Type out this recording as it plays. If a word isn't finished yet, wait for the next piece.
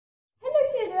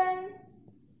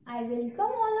I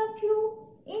welcome all of you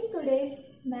in today's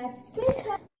math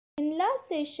session. In last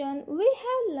session, we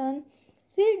have learned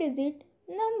 3-digit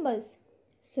numbers.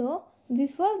 So,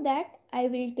 before that, I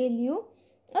will tell you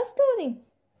a story.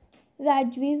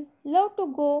 Rajveer loved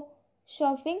to go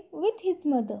shopping with his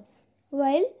mother.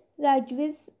 While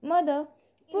Rajveer's mother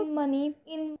put money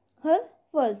in her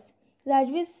purse,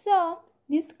 Rajveer saw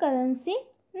this currency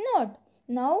note.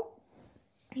 Now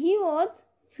he was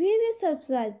very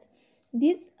surprised.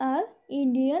 These are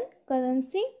Indian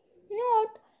currency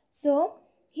note. So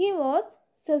he was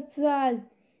surprised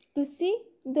to see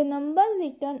the number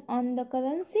written on the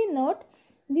currency note.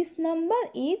 This number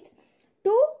is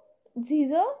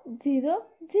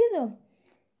 2000.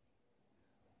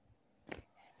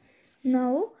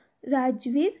 Now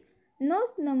Rajveer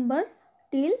knows number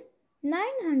till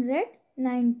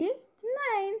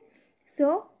 999.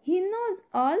 So he knows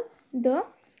all the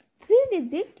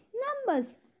 3-digit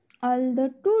numbers, all the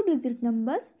 2-digit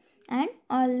numbers and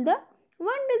all the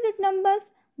 1-digit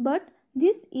numbers. But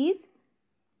this is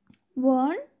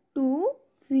 1, 2,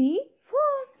 3, 4.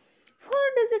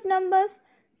 4-digit numbers.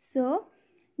 So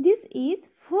this is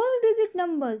 4-digit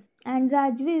numbers, and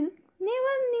Rajveer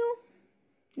never knew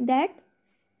that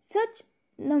such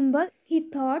number. He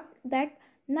thought that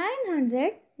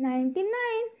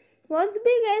 999 was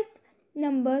biggest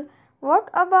number. What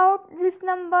about this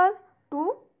number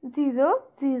 2000?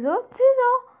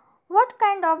 What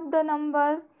kind of the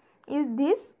number is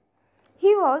this?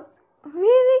 He was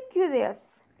very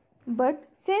curious. But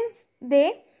since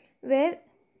they were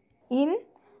in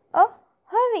a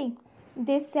hurry,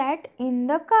 they sat in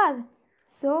the car.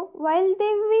 So while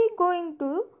they were going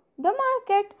to the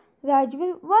market,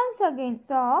 Rajveer once again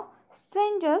saw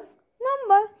stranger's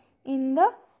number in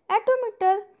the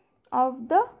odometer of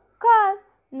the car.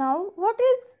 Now what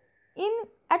is in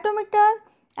odometer?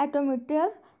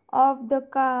 Odometer of the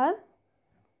car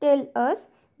tell us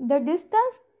the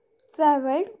distance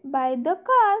travelled by the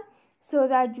car. So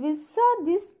Rajveer saw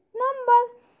this number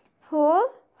 4,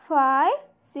 5,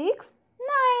 6,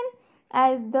 9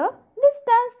 as the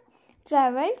distance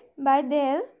travelled by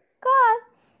their car.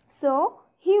 So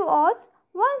he was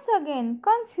once again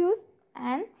confused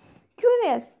and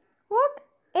curious. What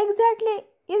exactly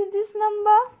is this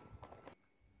number?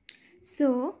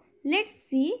 So let's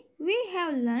see. We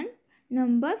have learned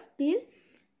numbers till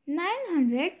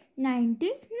 999.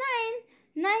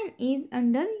 9 is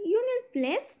under unit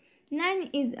place. 9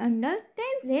 is under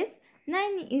tens place.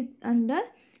 9 is under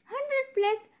hundred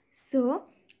place. So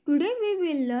today we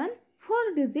will learn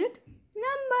 4-digit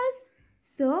numbers.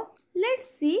 So let's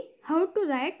see how to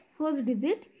write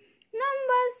 4-digit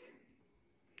numbers.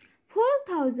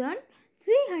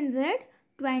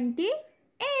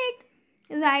 4328.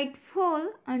 Write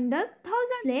 4 under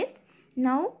thousand place.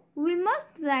 Now we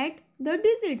must write the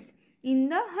digits in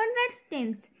the hundreds,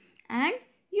 tens and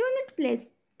unit place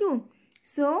too.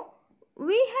 So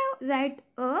we have write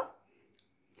a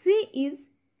 3 is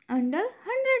under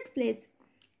hundred place.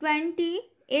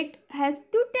 28 has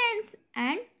 2 tens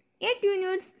and 8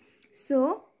 units.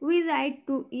 So we write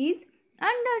 2 is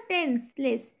under tens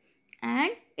place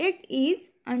and 8 is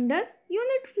under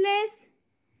unit place.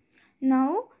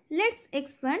 Now let's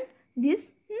expand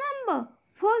this number.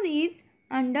 4 is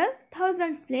under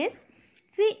thousands place.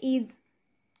 3 is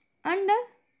under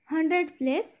hundred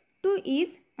place. 2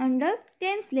 is under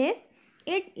tens place.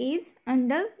 8 is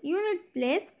under unit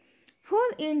place.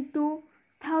 4 into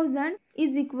 1000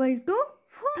 is equal to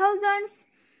 4000.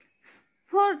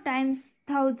 4 times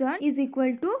 1000 is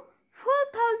equal to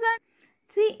 4000.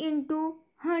 3 into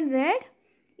 100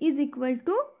 is equal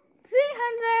to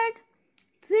 300.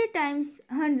 3 times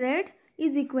 100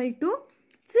 is equal to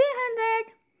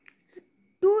 300.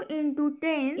 2 into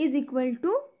 10 is equal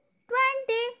to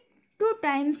 20. 2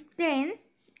 times 10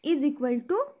 is equal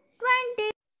to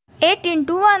 20. 8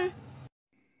 into 1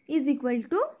 is equal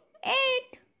to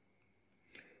 8.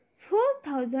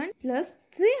 4000 plus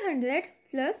 300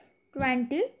 plus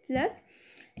 20 plus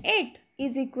 8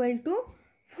 is equal to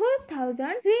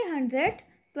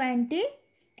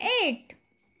 4328.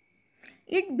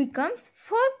 It becomes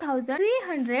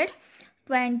 4328.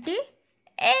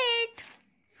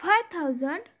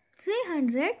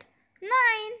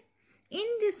 5309.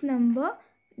 In this number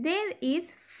there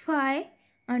is 5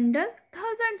 under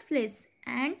thousand place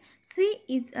and 3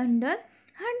 is under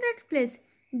hundred place.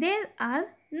 There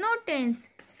are no tens.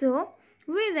 So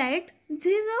we write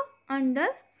 0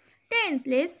 under tens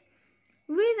place.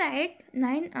 We write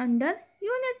 9 under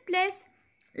unit place.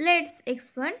 Let's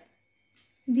expand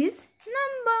this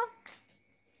number.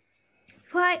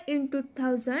 5 into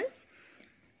thousands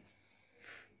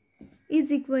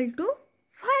is equal to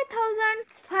 5,000.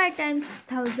 5 times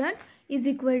 1000 is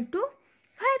equal to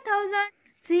 5,000.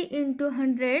 3 into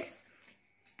hundreds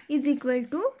is equal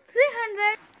to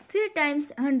 300. 3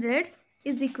 times hundreds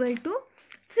is equal to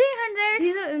 300.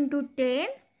 0 into 10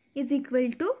 is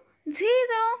equal to 0.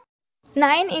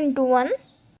 9 into 1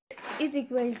 is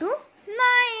equal to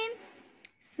 9.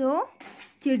 So,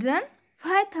 children,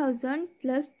 5,000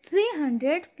 plus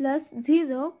 300 plus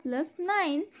 0 plus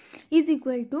 9 is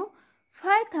equal to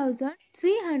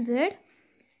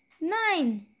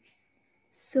 5,309.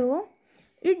 So,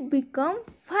 it becomes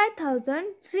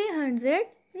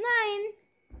 5,309.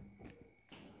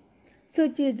 So,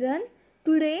 children,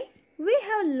 today we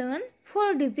have learned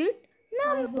 4-digit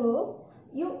number. I hope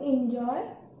you enjoy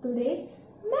today's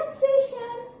math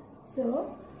session.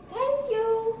 So, thank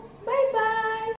you. Bye bye.